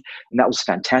weekend, and that was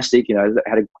fantastic.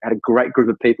 That had a great group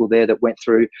of people there that went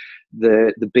through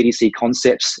the BDC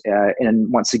concepts.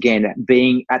 And once again,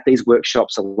 being at these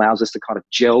workshops allows us to kind of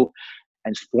gel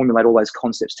and formulate all those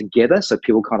concepts together, so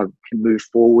people kind of can move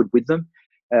forward with them.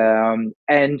 And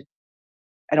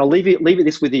I'll leave it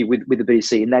this with you with the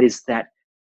BDC, and that is that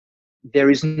there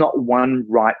is not one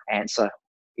right answer,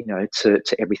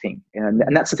 to everything. And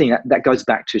that's the thing that goes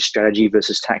back to strategy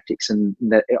versus tactics. And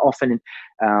that often,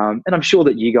 and I'm sure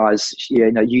that you guys,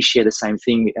 you share the same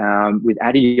thing with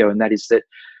Adio, and that is that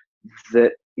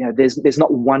there's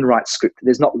not one right script.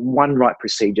 There's not one right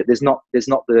procedure. There's not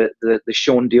the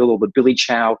Sean Deal or the Billy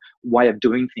Chow way of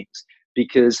doing things,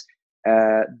 because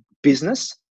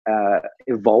business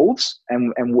evolves,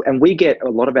 and we get a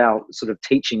lot of our sort of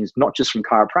teachings not just from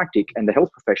chiropractic and the health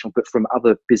professional, but from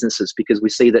other businesses, because we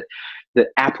see that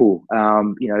Apple,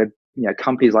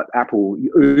 companies like Apple,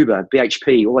 Uber,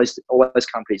 BHP, all those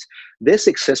companies, they're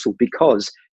successful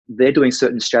because they're doing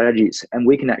certain strategies, and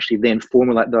we can actually then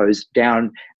formulate those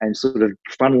down and sort of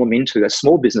funnel them into a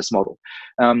small business model.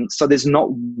 So there's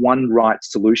not one right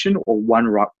solution or one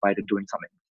right way to doing something.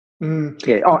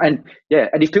 Yeah. Oh, and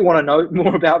if people want to know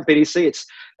more about BDC,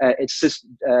 it's just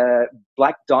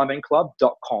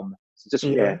blackdiamondclub.com. So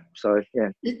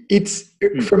It's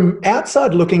from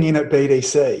outside looking in at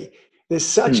BDC. There's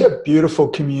such a beautiful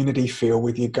community feel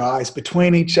with you guys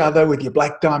between each other, with your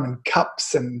Black Diamond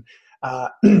cups and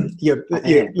your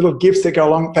little gifts that go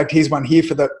along. In fact, here's one here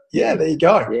for the there you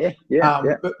go.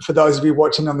 But for those of you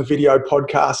watching on the video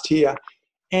podcast here,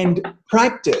 and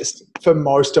practice for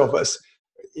most of us.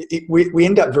 We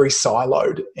end up very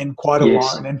siloed and quite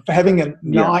alone, and for having a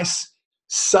nice,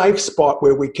 safe spot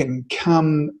where we can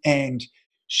come and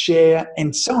share,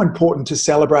 and so important to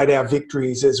celebrate our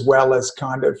victories as well as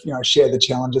kind of, share the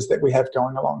challenges that we have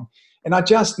going along. And I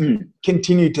just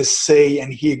continue to see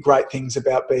and hear great things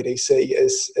about BDC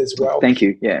as well. Thank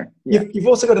you. Yeah. You've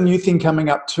also got a new thing coming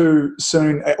up too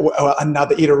soon,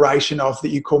 another iteration of that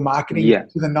you call Marketing to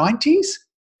the 90s.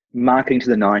 Marketing to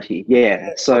the 90,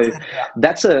 So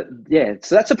that's a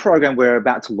program we're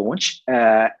about to launch,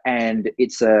 and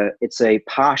it's a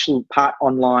part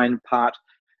online, part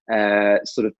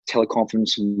sort of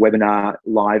teleconference, webinar,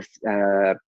 live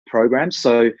program.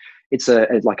 So it's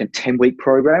like a 10-week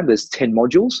program. There's 10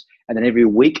 modules, and then every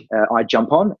week I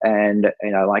jump on and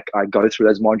I go through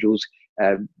those modules,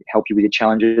 help you with your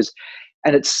challenges.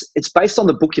 And it's based on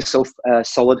the Book Yourself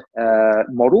Solid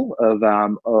model of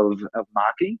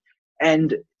marketing,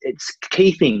 and it's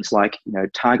key things like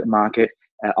target market,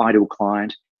 ideal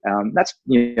client. That's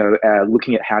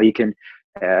looking at how you can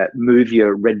move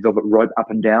your red velvet rope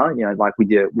up and down. Like with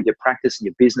your practice and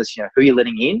your business. Who you're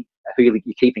letting in, who you're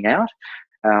keeping out,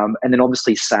 and then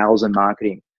obviously sales and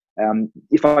marketing.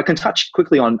 If I can touch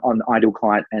quickly on ideal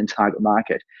client and target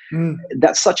market,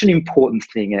 that's such an important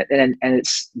thing, and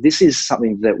this is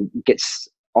something that gets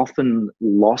often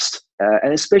lost,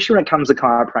 and especially when it comes to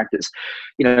chiropractors.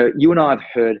 You and I have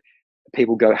heard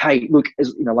people go, "Hey, look,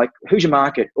 who's your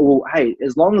market?" Or, "Hey,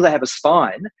 as long as they have a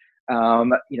spine,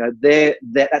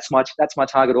 that's my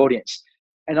target audience."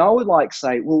 And I would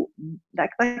say, well,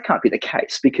 that can't be the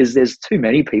case, because there's too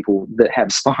many people that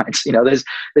have spines. There's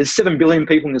 7 billion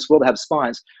people in this world that have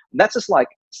spines. And that's just like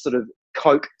sort of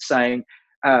Coke saying,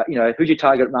 who's your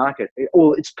target market?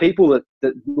 Or it's people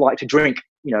that like to drink,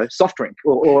 soft drink,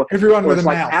 or everyone with a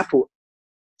like mouth. Apple.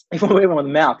 Everyone with a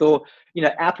mouth, or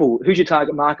Apple. Who's your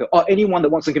target market? Or anyone that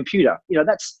wants a computer.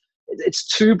 It's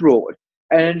too broad.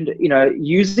 And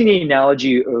using the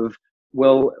analogy of,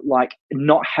 well, like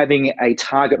not having a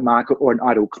target market or an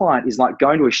ideal client is like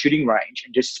going to a shooting range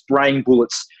and just spraying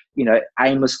bullets,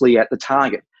 aimlessly at the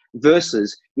target.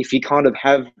 Versus if you kind of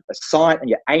have a sight and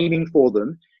you're aiming for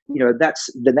them, you're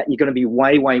going to be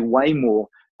way, way, way more,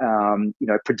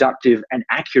 productive and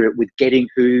accurate with getting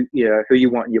who you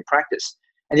want in your practice.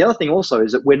 And the other thing also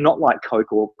is that we're not like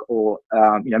Coke or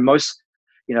most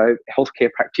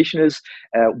healthcare practitioners.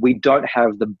 We don't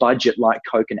have the budget like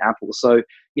Coke and Apple. So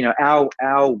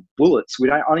our bullets, we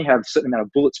don't only have a certain amount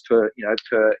of bullets per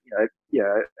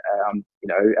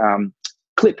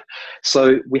clip.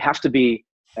 So we have to be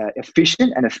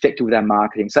efficient and effective with our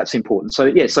marketing. So that's important.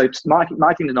 So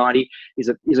marketing to 90 is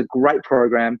a great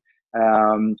program.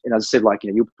 And as I said,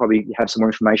 you'll probably have some more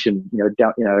information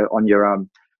down on your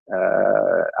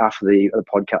after the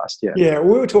podcast. We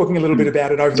were talking a little bit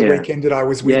about it over the weekend that I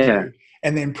was with you,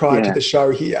 and then prior to the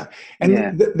show here.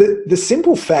 And the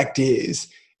simple fact is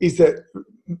that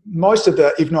most of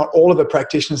the, if not all of the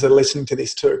practitioners that are listening to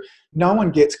this too, no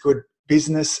one gets good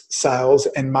business, sales,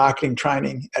 and marketing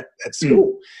training at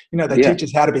school. They teach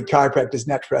us how to be chiropractors,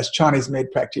 naturopaths, Chinese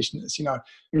med practitioners,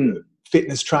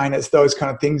 fitness trainers, those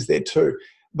kind of things there too.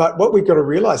 But what we've got to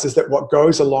realize is that what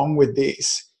goes along with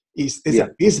this is a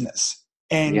business,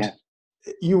 and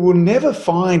you will never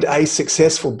find a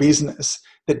successful business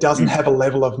that doesn't have a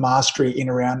level of mastery in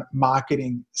around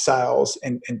marketing, sales,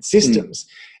 and systems.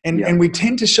 And we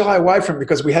tend to shy away from it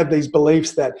because we have these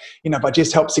beliefs that, if I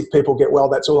just help sick people get well,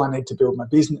 that's all I need to build my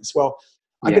business. Well,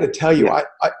 I got to tell you,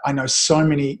 I know so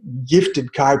many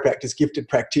gifted chiropractors, gifted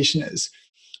practitioners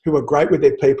who are great with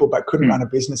their people but couldn't run a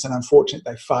business, and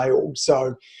unfortunately they failed.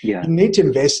 So you need to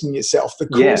invest in yourself. The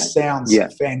course sounds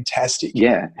fantastic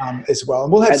as well.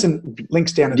 And we'll have some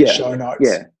links down in the show notes.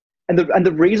 And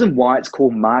the reason why it's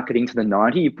called marketing to the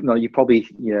 90, you probably,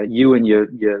 you and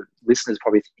your listeners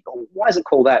probably think, oh, why is it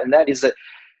called that? And that is that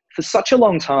for such a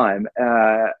long time,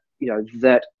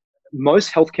 that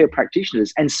most healthcare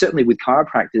practitioners, and certainly with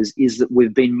chiropractors, is that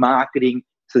we've been marketing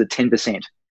to the 10%,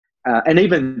 and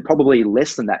even probably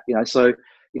less than that. So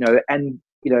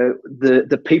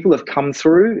the people have come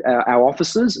through our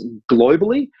offices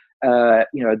globally.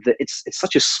 That it's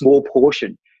such a small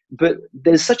portion. But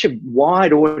there's such a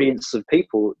wide audience of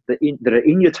people that are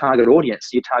in your target audience,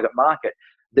 your target market,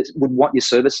 that would want your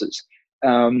services.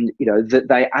 That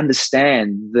they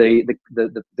understand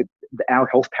our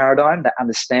health paradigm, that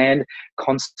understand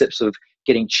concepts of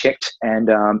getting checked and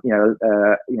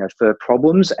for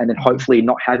problems, and then hopefully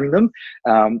not having them.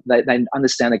 They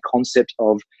understand the concept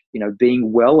of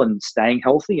being well and staying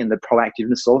healthy and the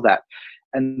proactiveness of that.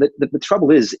 And the trouble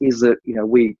is that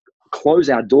we close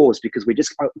our doors because we're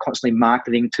just constantly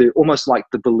marketing to almost like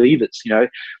the believers, the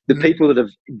people that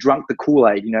have drunk the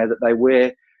Kool-Aid, that they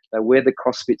wear the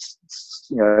CrossFit,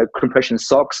 compression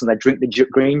socks, and they drink the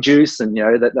green juice, and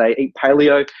that they eat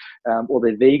paleo, or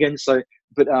they're vegan. So,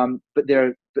 but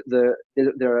there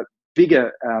are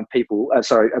bigger people. A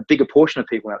bigger portion of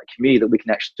people in the community that we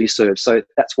can actually serve. So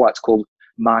that's why it's called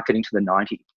marketing to the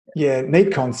 90. Yeah,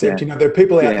 neat concept. There are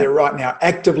people out there right now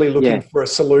actively looking for a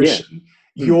solution.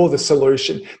 Yeah. You're the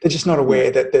solution. They're just not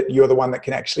aware that you're the one that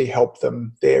can actually help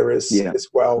them there as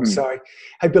well. So,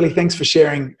 hey, Billy, thanks for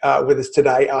sharing with us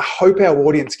today. I hope our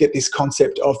audience get this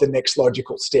concept of the next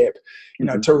logical step,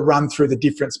 to run through the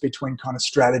difference between kind of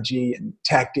strategy and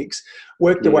tactics,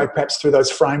 work their way perhaps through those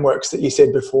frameworks that you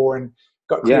said before, and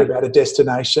got clear about a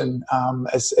destination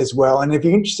as well. And if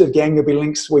you're interested, gang, there'll be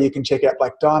links where you can check out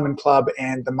Black Diamond Club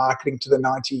and the Marketing to the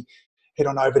 90. Head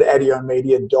on over to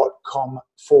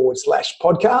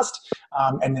adiomedia.com/podcast,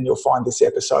 and then you'll find this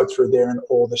episode through there and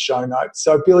all the show notes.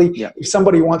 So, Billy, if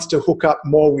somebody wants to hook up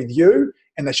more with you,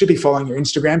 and they should be following your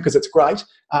Instagram because it's great,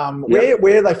 where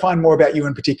do they find more about you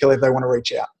in particular if they want to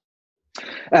reach out?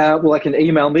 Well, they can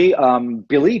email me,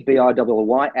 Billy,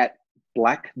 BILLY, at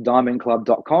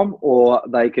blackdiamondclub.com, or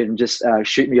they can just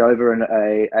shoot me over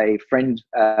a friend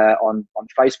on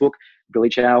Facebook, Billy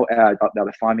Chow. They'll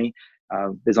find me.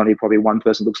 There's only probably one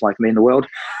person looks like me in the world,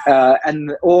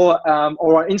 or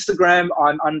on Instagram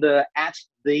I'm under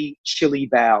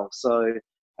 @the_chili_bow. So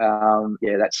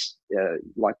that's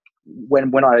like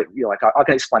when I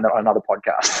can explain that on another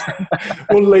podcast.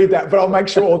 We'll leave that, but I'll make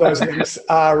sure all those links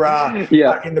are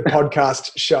in the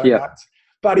podcast show notes.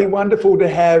 Buddy, wonderful to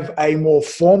have a more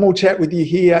formal chat with you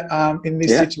here in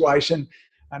this situation.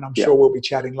 And I'm sure we'll be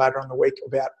chatting later on the week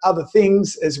about other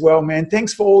things as well, man.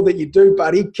 Thanks for all that you do,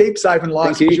 buddy. Keep saving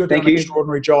lives because you're doing an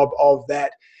extraordinary job of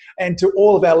that. And to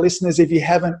all of our listeners, if you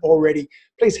haven't already,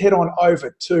 please head on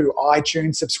over to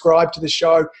iTunes, subscribe to the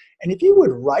show. And if you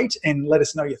would rate and let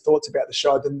us know your thoughts about the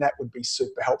show, then that would be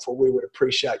super helpful. We would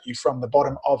appreciate you from the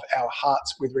bottom of our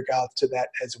hearts with regards to that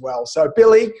as well. So,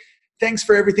 Billy, thanks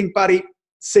for everything, buddy.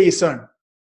 See you soon.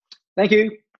 Thank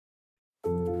you.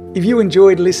 If you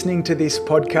enjoyed listening to this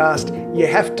podcast, you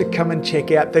have to come and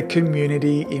check out the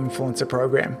Community Influencer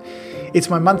Program. It's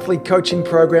my monthly coaching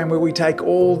program where we take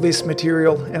all this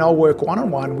material and I'll work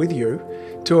one-on-one with you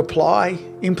to apply,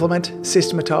 implement,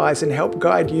 systematize, and help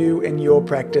guide you and your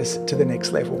practice to the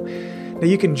next level. Now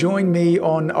you can join me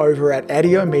on over at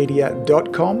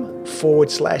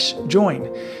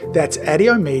adiomedia.com/join. That's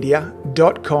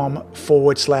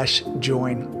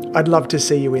adiomedia.com/join. I'd love to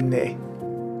see you in there.